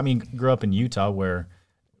 Because I mean, grew up in Utah where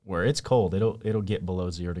it's cold. It'll get below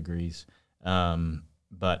 0 degrees.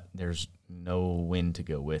 But there's no wind to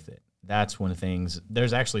go with it. That's when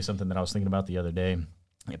there's actually something that I was thinking about the other day.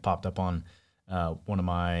 It popped up on one of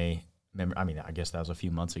my I guess that was a few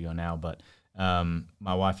months ago now, but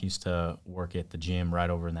my wife used to work at the gym right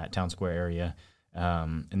over in that town square area.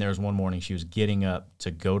 And there was one morning she was getting up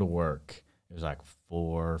to go to work. It was like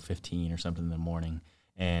 4:15 or something in the morning.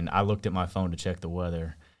 And I looked at my phone to check the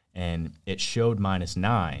weather, and it showed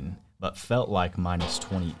 -9, but felt like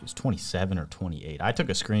 -20. It was 27 or 28. I took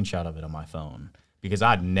a screenshot of it on my phone because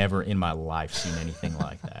I'd never in my life seen anything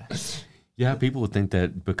like that. Yeah, people would think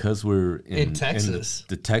that because we're In Texas.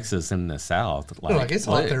 the Texas in the South, Like it's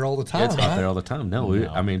hot there all the time. It's hot right? there all the time. No,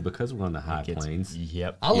 I mean because we're on the high It's- plains.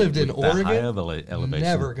 Yep. I lived in with that high Oregon. elevation.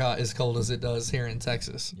 Never got as cold as it does here in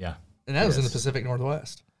Texas. Yeah. And that was in the Yes. Pacific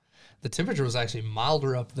Northwest. The temperature was actually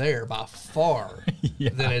milder up there by far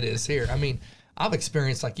than it is here. I mean, I've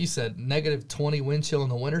experienced, like you said, negative 20 wind chill in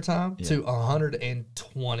the wintertime to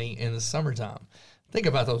 120 in the summertime. Think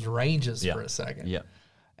about those ranges for a second. Yeah.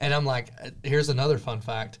 And I'm like, here's another fun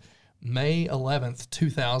fact. May 11th,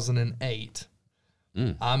 2008,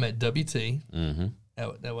 I'm at WT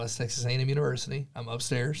at West Texas A&M University. I'm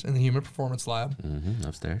upstairs in the Human Performance Lab,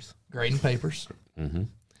 Upstairs. grading papers.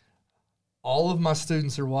 All of my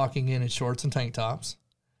students are walking in shorts and tank tops.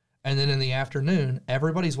 And then in the afternoon,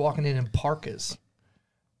 everybody's walking in parkas.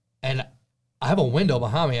 And I have a window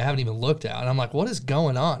behind me I haven't even looked out. And I'm like, what is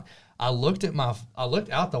going on? I looked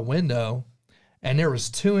out the window, and there was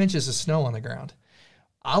 2 inches of snow on the ground.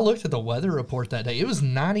 I looked at the weather report that day. It was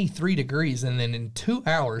 93 degrees, and then in 2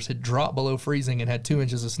 hours, it dropped below freezing and had 2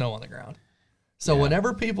 inches of snow on the ground. So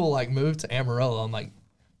whenever people like move to Amarillo, I'm like,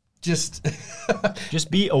 just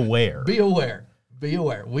be aware. be aware. Be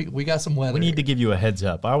aware. We got some weather. We need to give you a heads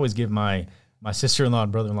up. I always give my sister-in-law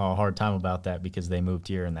and brother-in-law a hard time about that because they moved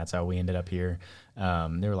here, and that's how we ended up here.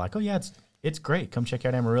 They were like, oh, yeah, it's great. Come check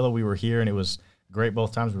out Amarillo. We were here, and it was great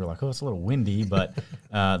both times. We were like, oh, it's a little windy, but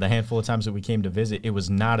the handful of times that we came to visit, it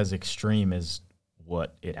was not as extreme as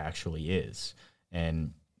what it actually is.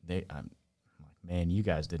 And I'm like, man, you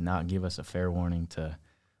guys did not give us a fair warning to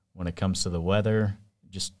when it comes to the weather.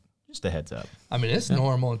 Just a heads up. I mean, it's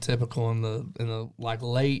normal and typical in the like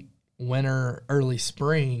late winter, early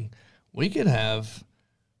spring. We could have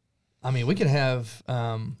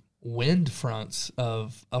wind fronts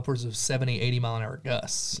of upwards of 70, 80 mile an hour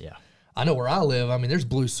gusts. Yeah. I know where I live. I mean, there's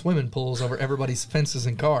blue swimming pools over everybody's fences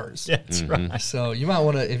and cars. Yeah, that's right. So you might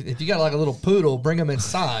want to, if you got like a little poodle, bring them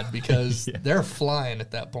inside because they're flying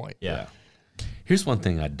at that point. Yeah. Here's one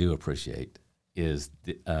thing I do appreciate is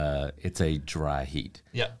it's a dry heat.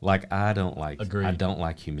 Yeah. Like I don't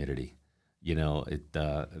like humidity. You know,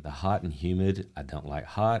 the hot and humid, I don't like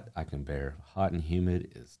hot. I can bear hot and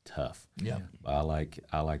humid is tough. Yeah. I like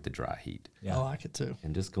the dry heat. I like it too.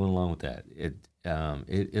 And just going along with that, it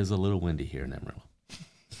is a little windy here in Amarillo.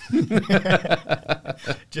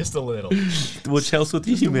 Just a little. Which helps with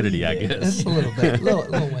the humidity, I guess. It's a little bit, little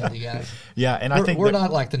windy, guys. Yeah, and I think we're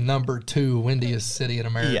not like the number 2 windiest city in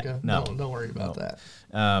America. Yeah, no. Don't worry about that.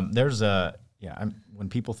 When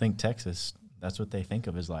people think Texas, that's what they think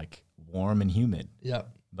of is like warm and humid. Yep.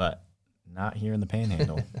 But not here in the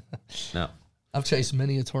Panhandle. No. I've chased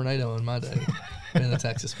many a tornado in my day in the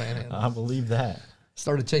Texas Panhandle. I believe that.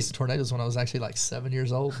 Started chasing tornadoes when I was actually like 7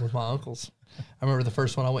 years old with my uncles. I remember the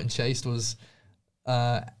first one I went and chased was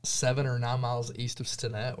 7 or 9 miles east of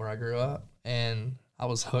Stinnett, where I grew up, and I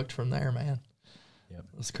was hooked from there, man. Yep.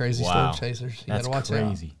 It was crazy Wow. storm chasers. You That's gotta watch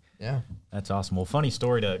crazy. out. Yeah. That's awesome. Well, funny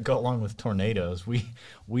story to go along with tornadoes.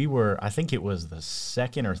 We were, I think it was the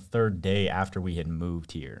second or third day after we had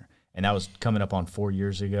moved here, and that was coming up on 4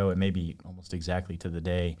 years ago. It may be almost exactly to the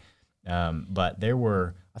day. But there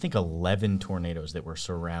were, I think, 11 tornadoes that were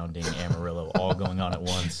surrounding Amarillo, all going on at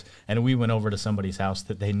once. And we went over to somebody's house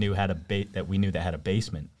that they knew had that we knew that had a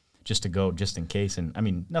basement, just to go, just in case. And I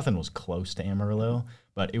mean, nothing was close to Amarillo,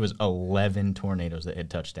 but it was 11 tornadoes that had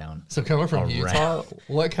touched down. So coming from around. Utah,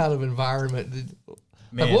 what kind of environment did?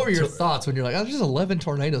 Man, like, what were your thoughts when you're like, oh, there's 11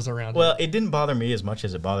 tornadoes around Well, here? it didn't bother me as much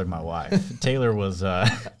as it bothered my wife. Taylor was,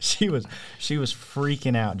 she was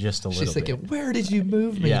freaking out just a little She's bit. thinking, where did you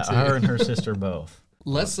move me Yeah, to? her and her sister both.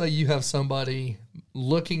 Let's say you have somebody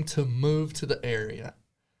looking to move to the area.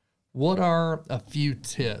 What are a few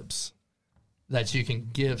tips that you can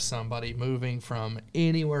give somebody moving from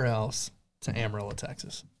anywhere else to Amarillo,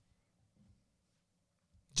 Texas?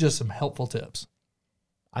 Just some helpful tips.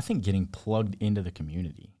 I think getting plugged into the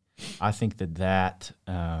community. I think that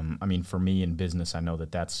I mean, for me in business, I know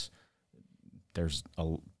there's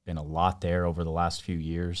been a lot there over the last few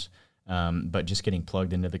years, but just getting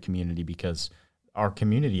plugged into the community, because our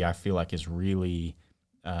community, I feel like, is really,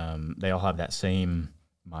 they all have that same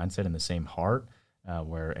mindset and the same heart,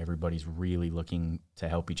 where everybody's really looking to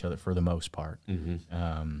help each other for the most part.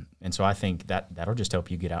 Mm-hmm. And so I think that'll just help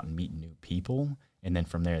you get out and meet new people. And then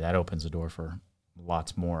from there, that opens the door for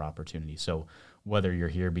lots more opportunities. So whether you're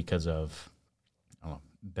here because of, I don't know,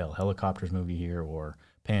 Bell Helicopters movie here, or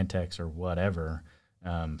Pantex or whatever,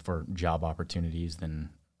 for job opportunities, then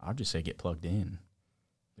I'll just say get plugged in.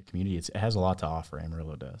 The community, it has a lot to offer.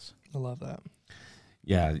 Amarillo does. I love that.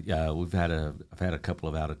 Yeah, I've had a couple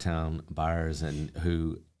of out of town buyers and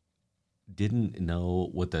who didn't know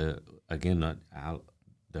what the again,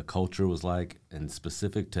 the culture was like, and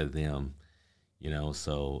specific to them,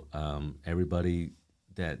 so everybody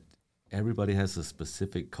has a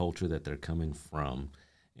specific culture that they're coming from,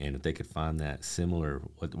 and if they could find that similar,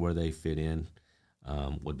 where they fit in,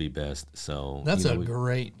 would be best. So that's a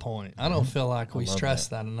great point. I don't feel like we stress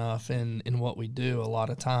that. that enough in what we do a lot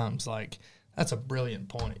of times. Like, that's a brilliant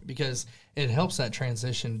point, because it helps that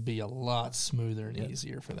transition be a lot smoother and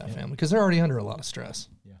easier for that family, because they're already under a lot of stress.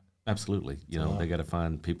 Yeah, absolutely. They got to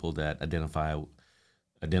find people that identify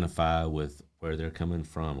with where they're coming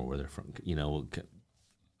from or where they're from.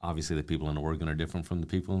 Obviously the people in Oregon are different from the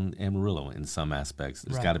people in Amarillo in some aspects.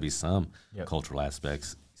 There's got to be some cultural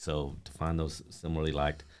aspects. So to find those similarly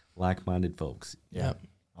like-minded folks. Yeah.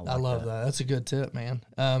 I love that. That's a good tip, man.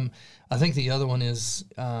 I think the other one is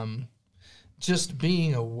just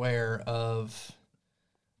being aware of,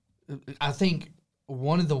 I think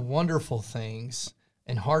one of the wonderful things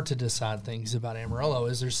and hard to decide things about Amarillo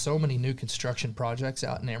is there's so many new construction projects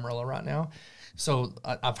out in Amarillo right now. So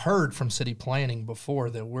I've heard from city planning before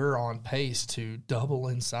that we're on pace to double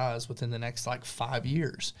in size within the next 5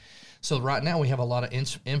 years. So right now we have a lot of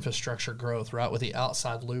infrastructure growth, right, with the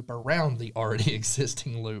outside loop around the already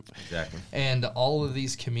existing loop. Exactly. And all of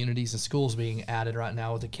these communities and schools being added right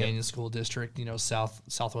now with the Canyon School District,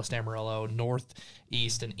 southwest Amarillo,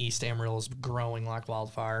 northeast and east Amarillo is growing like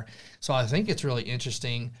wildfire. So I think it's really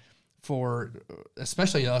interesting for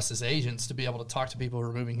especially us as agents to be able to talk to people who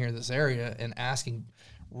are moving here in this area and asking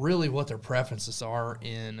really what their preferences are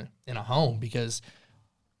in a home, because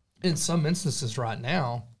in some instances right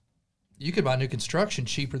now, you could buy new construction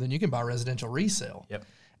cheaper than you can buy residential resale. Yep.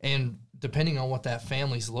 And depending on what that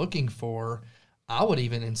family's looking for, I would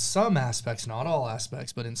even in some aspects, not all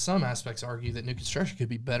aspects, but in some aspects argue that new construction could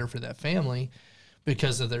be better for that family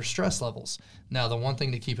because of their stress levels. Now, the one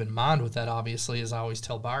thing to keep in mind with that, obviously, as I always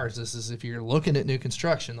tell buyers, this is if you're looking at new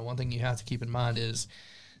construction, the one thing you have to keep in mind is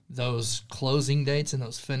those closing dates and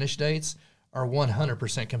those finish dates are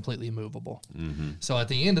 100% completely movable. Mm-hmm. So at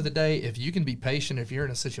the end of the day, if you can be patient, if you're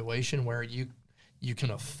in a situation where you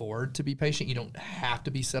can afford to be patient, you don't have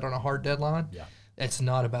to be set on a hard deadline. Yeah. It's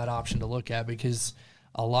not a bad option to look at, because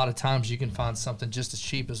a lot of times you can find something just as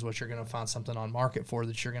cheap as what you're going to find something on market for,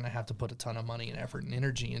 that you're going to have to put a ton of money and effort and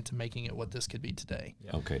energy into making it what this could be today.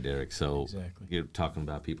 Yeah. Okay, Derek. So you're talking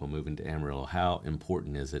about people moving to Amarillo. How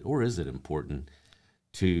important is it, or is it important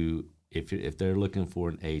to, if they're looking for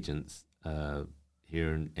an agent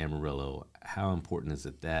here in Amarillo, how important is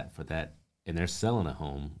it and they're selling a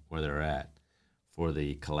home where they're at, for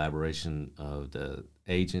the collaboration of the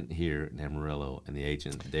agent here in Amarillo and the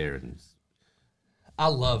agent there in I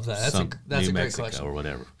love that. That's a great Mexico question. Or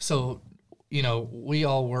whatever. So, we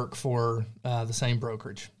all work for the same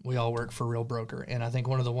brokerage. We all work for Real Broker. And I think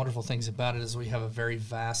one of the wonderful things about it is we have a very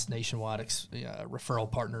vast nationwide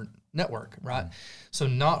referral partner network, right? Mm-hmm. So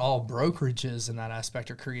not all brokerages in that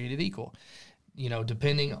aspect are created equal.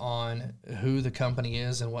 Depending on who the company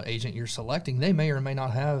is and what agent you're selecting, they may or may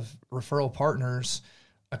not have referral partners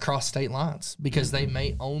across state lines, because they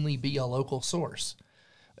may only be a local source.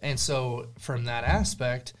 And so from that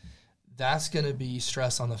aspect, that's going to be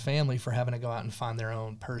stress on the family for having to go out and find their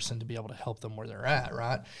own person to be able to help them where they're at,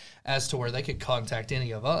 right? As to where they could contact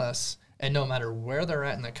any of us, and no matter where they're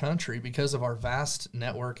at in the country, because of our vast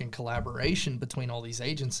network and collaboration between all these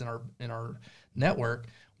agents in our network,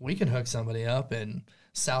 we can hook somebody up in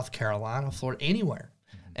South Carolina, Florida, anywhere.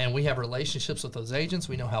 Mm-hmm. And we have relationships with those agents.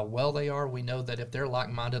 We know how well they are. We know that if they're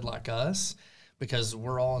like-minded like us, because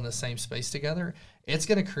we're all in the same space together, it's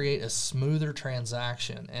going to create a smoother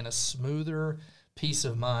transaction and a smoother peace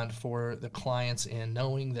of mind for the clients, in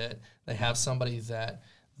knowing that they have somebody that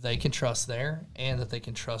they can trust there and that they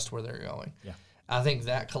can trust where they're going. Yeah. I think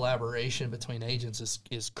that collaboration between agents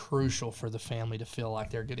is crucial for the family to feel like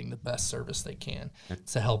they're getting the best service they can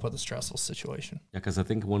to help with a stressful situation. Yeah, because I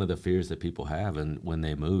think one of the fears that people have, and when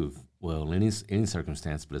they move, well, any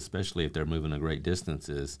circumstance, but especially if they're moving a great distance,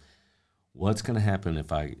 is what's going to happen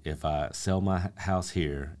if I sell my house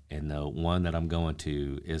here and the one that I'm going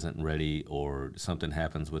to isn't ready, or something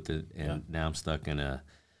happens with it, and now I'm stuck in a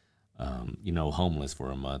homeless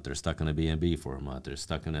for a month, or stuck in a B&B for a month, or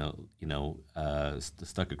stuck in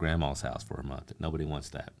stuck at grandma's house for a month. Nobody wants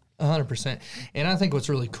that. 100%. And I think what's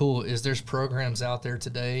really cool is there's programs out there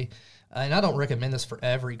today, and I don't recommend this for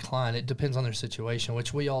every client. It depends on their situation,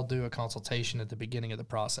 which we all do a consultation at the beginning of the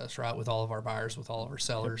process, right, with all of our buyers, with all of our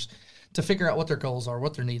sellers, to figure out what their goals are,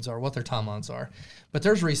 what their needs are, what their timelines are. But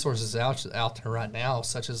there's resources out there right now,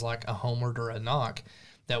 such as like a Homeward or a Knock,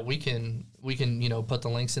 that we can put the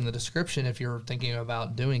links in the description if you're thinking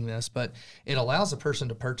about doing this. But it allows a person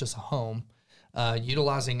to purchase a home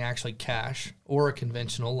utilizing actually cash or a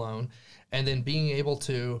conventional loan, and then being able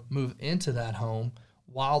to move into that home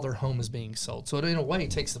while their home is being sold. So it, in a way,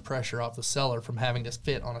 takes the pressure off the seller from having to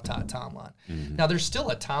fit on a tight timeline. Now, there's still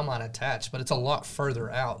a timeline attached, but it's a lot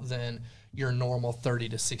further out than your normal 30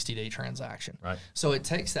 to 60-day transaction. Right. So it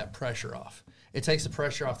takes that pressure off. It takes the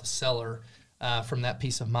pressure off the seller from that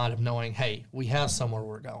peace of mind of knowing, hey, we have somewhere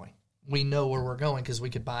we're going. We know where we're going because we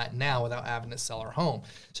could buy it now without having to sell our home.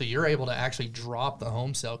 So you're able to actually drop the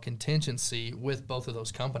home sale contingency with both of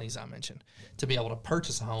those companies I mentioned to be able to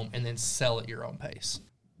purchase a home and then sell at your own pace.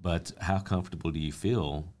 But how comfortable do you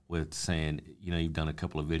feel with saying, you've done a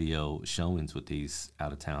couple of video showings with these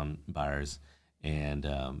out-of-town buyers, and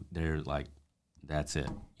they're like, that's it.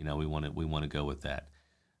 We want to go with that.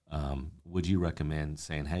 Would you recommend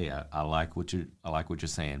saying, hey, I like what you're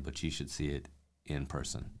saying, but you should see it in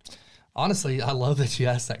person? Honestly, I love that you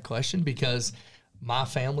asked that question because my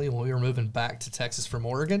family, when we were moving back to Texas from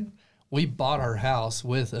Oregon, we bought our house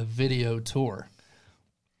with a video tour.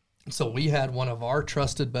 So we had one of our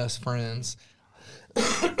trusted best friends,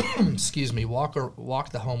 walk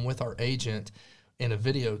the home with our agent in a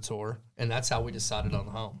video tour, and that's how we decided on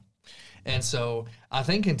the home. And so I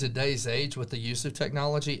think in today's age with the use of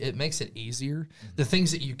technology, it makes it easier. The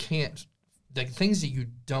things that you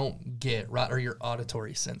don't get, right, are your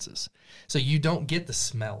auditory senses. So you don't get the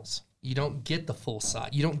smells. You don't get the full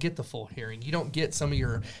sight. You don't get the full hearing. You don't get some of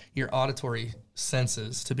your auditory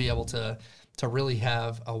senses to be able to really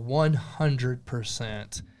have a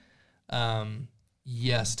 100%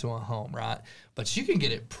 yes to a home, right? But you can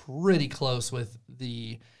get it pretty close with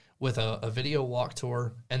a video walk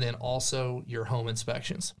tour and then also your home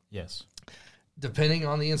inspections. Yes. Depending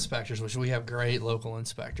on the inspectors, which we have great local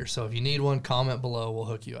inspectors. So if you need one, comment below, we'll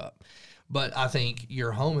hook you up. But I think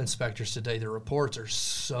your home inspectors today, the reports are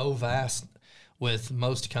so vast with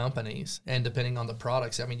most companies. And depending on the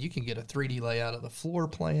products, I mean, you can get a 3D layout of the floor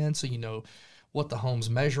plan so you know what the home's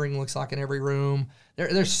measuring looks like in every room.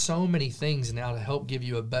 There's so many things now to help give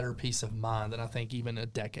you a better peace of mind than I think even a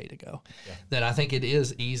decade ago. Yeah. That I think it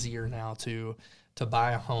is easier now to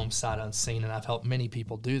buy a home sight unseen, and I've helped many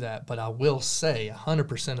people do that. But I will say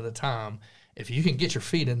 100% of the time, if you can get your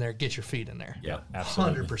feet in there, get your feet in there. Yeah,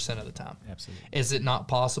 absolutely. 100% of the time. Absolutely. Is it not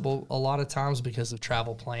possible a lot of times because of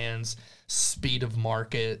travel plans, speed of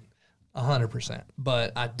market? 100%.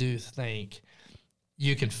 But I do think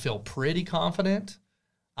you can feel pretty confident.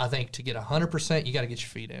 I think to get 100%, you got to get your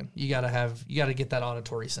feet in. You got to get that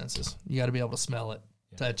auditory senses. You got to be able to smell it,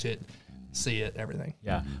 touch it, see it, everything.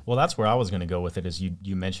 Yeah. Well, that's where I was going to go with it. Is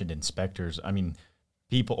you mentioned inspectors. I mean,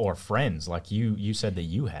 people or friends like you said that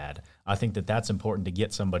you had. I think that's important to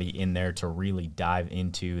get somebody in there to really dive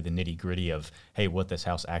into the nitty gritty of, hey, what this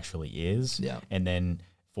house actually is. Yeah. And then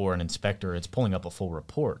for an inspector, it's pulling up a full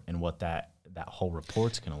report and what that whole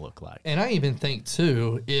report's going to look like. And I even think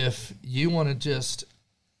too, if you want to just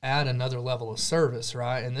add another level of service,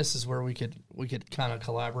 right? And this is where we could kind of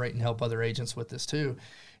collaborate and help other agents with this too,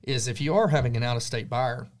 is if you are having an out-of-state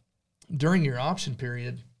buyer during your option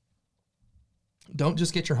period, don't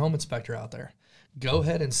just get your home inspector out there. Go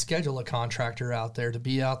ahead and schedule a contractor out there to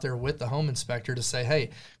be out there with the home inspector to say, hey,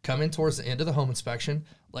 come in towards the end of the home inspection,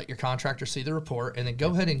 let your contractor see the report, and then go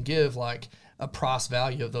ahead and give like a price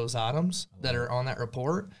value of those items that are on that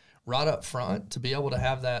report right up front to be able to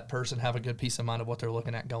have that person have a good peace of mind of what they're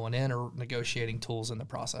looking at going in or negotiating tools in the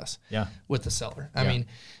process with the seller. I mean,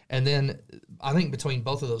 and then I think between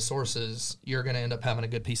both of those sources, you're going to end up having a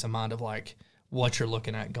good peace of mind of like what you're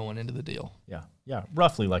looking at going into the deal. Yeah. Yeah.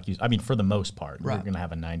 Roughly for the most part, right. You're going to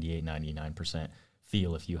have a 98, 99%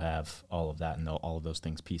 feel if you have all of that and all of those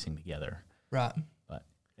things piecing together. Right. But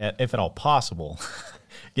if at all possible,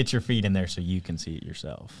 get your feet in there so you can see it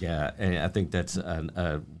yourself. Yeah. And I think that's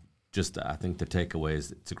I think the takeaway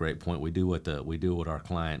is it's a great point. We do what our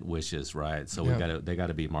client wishes, right? So they got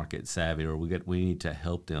to be market savvy, or we need to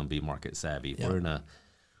help them be market savvy.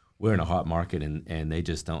 We're in a hot market and they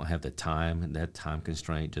just don't have the time, and that time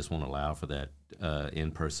constraint just won't allow for that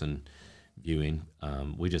in-person viewing.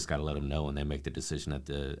 We just got to let them know, and they make the decision at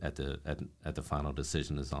the final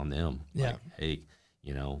decision is on them. Yeah. Like, hey,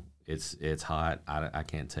 it's hot. I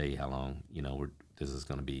can't tell you how long this is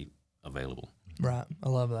going to be available. Right. I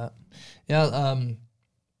love that. Yeah.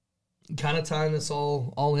 Kind of tying this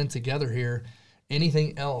all in together here.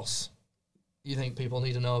 Anything else you think people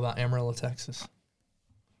need to know about Amarillo, Texas?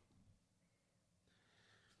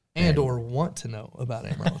 And or want to know about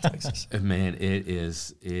Amarillo, Texas? Man,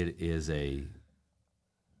 it's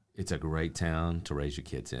a great town to raise your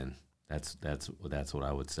kids in. That's what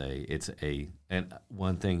I would say. And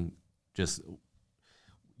one thing, just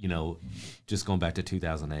you know, just going back to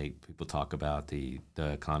 2008, people talk about the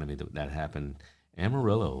economy that happened.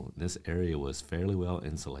 Amarillo, this area was fairly well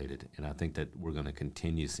insulated, and I think that we're going to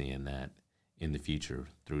continue seeing that in the future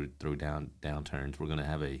through downturns. We're going to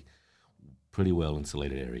have a pretty well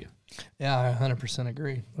insulated area. Yeah, I 100%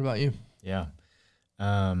 agree. What about you? Yeah.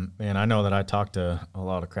 Man, I know that I talked a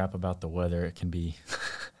lot of crap about the weather. It can be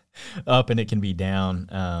up and it can be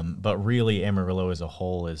down. But really, Amarillo as a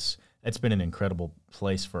whole it's been an incredible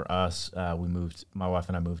place for us. My wife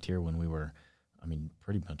and I moved here when we were,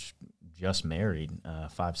 pretty much just married,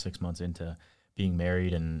 5-6 months into being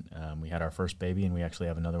married. And we had our first baby, and we actually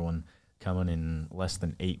have another one coming in less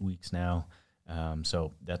than 8 weeks now.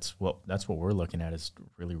 So that's what we're looking at, is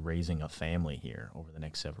really raising a family here over the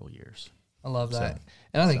next several years. I love that.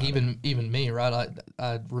 And I think even me, right?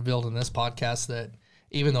 I revealed in this podcast that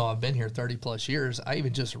even though I've been here 30 plus years, I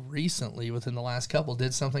even just recently within the last couple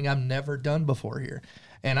did something I've never done before here.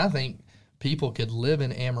 And I think people could live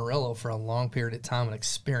in Amarillo for a long period of time and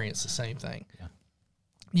experience the same thing. Yeah.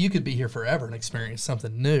 You could be here forever and experience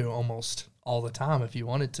something new almost all the time if you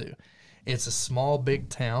wanted to. It's a small, big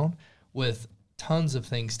town with tons of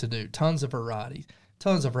things to do, tons of variety,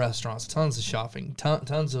 tons of restaurants, tons of shopping,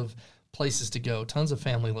 tons of places to go, tons of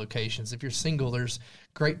family locations. If you're single, there's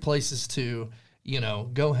great places to,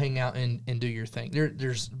 go hang out and do your thing.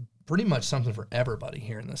 There's pretty much something for everybody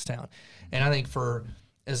here in this town. And I think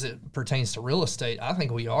as it pertains to real estate, I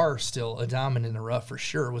think we are still a diamond in the rough for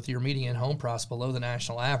sure. With your median home price below the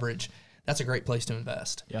national average, that's a great place to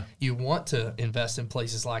invest. Yeah. You want to invest in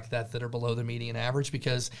places like that are below the median average,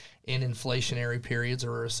 because in inflationary periods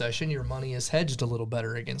or a recession, your money is hedged a little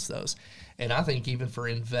better against those. And I think even for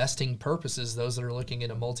investing purposes, those that are looking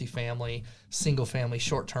into multifamily, single-family,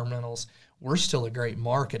 short-term rentals, we're still a great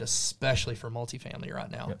market, especially for multifamily right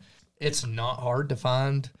now. Yep. It's not hard to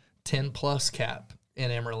find 10-plus cap in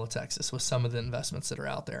Amarillo, Texas, with some of the investments that are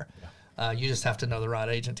out there. Yeah. You just have to know the right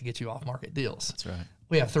agent to get you off-market deals. That's right.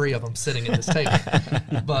 We have 3 of them sitting at this table.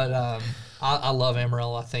 But I love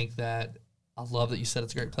Amarillo. I love that you said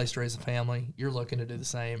it's a great place to raise a family. You're looking to do the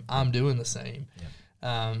same. I'm doing the same.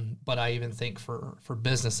 Yeah. But I even think for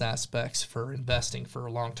business aspects, for investing,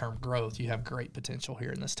 for long-term growth, you have great potential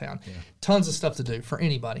here in this town. Yeah. Tons of stuff to do for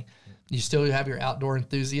anybody. You still have your outdoor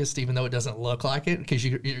enthusiast, even though it doesn't look like it, because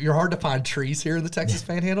you're hard to find trees here in the Texas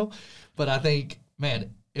Panhandle. But I think,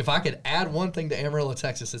 man, if I could add one thing to Amarillo,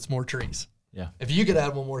 Texas, it's more trees. Yeah. If you could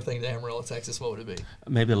add one more thing to Amarillo, Texas, what would it be?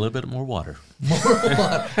 Maybe a little bit more water. More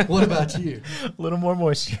water. What about you? A little more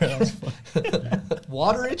moisture.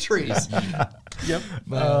 Water and trees. Yep.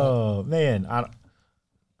 Oh man, I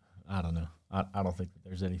don't know. I don't think that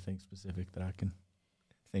there's anything specific that I can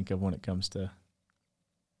think of when it comes to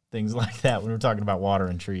things like that. When we're talking about water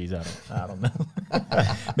and trees, I don't know.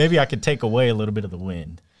 Maybe I could take away a little bit of the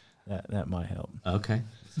wind. That might help. Okay.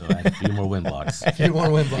 So add a few more wind blocks. A few more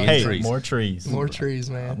wind blocks. Hey, trees. More trees. More trees,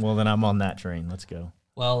 man. Well, then I'm on that train. Let's go.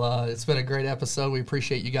 Well, it's been a great episode. We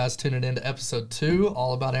appreciate you guys tuning in to episode 2,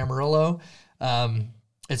 all about Amarillo.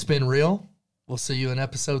 It's been real. We'll see you in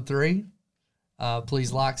episode 3.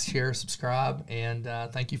 Please like, share, subscribe, and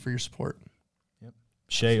thank you for your support. Yep.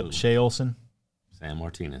 Shay Olson. Sam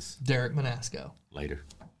Martinez. Derek Manasco. Later.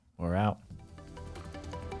 We're out.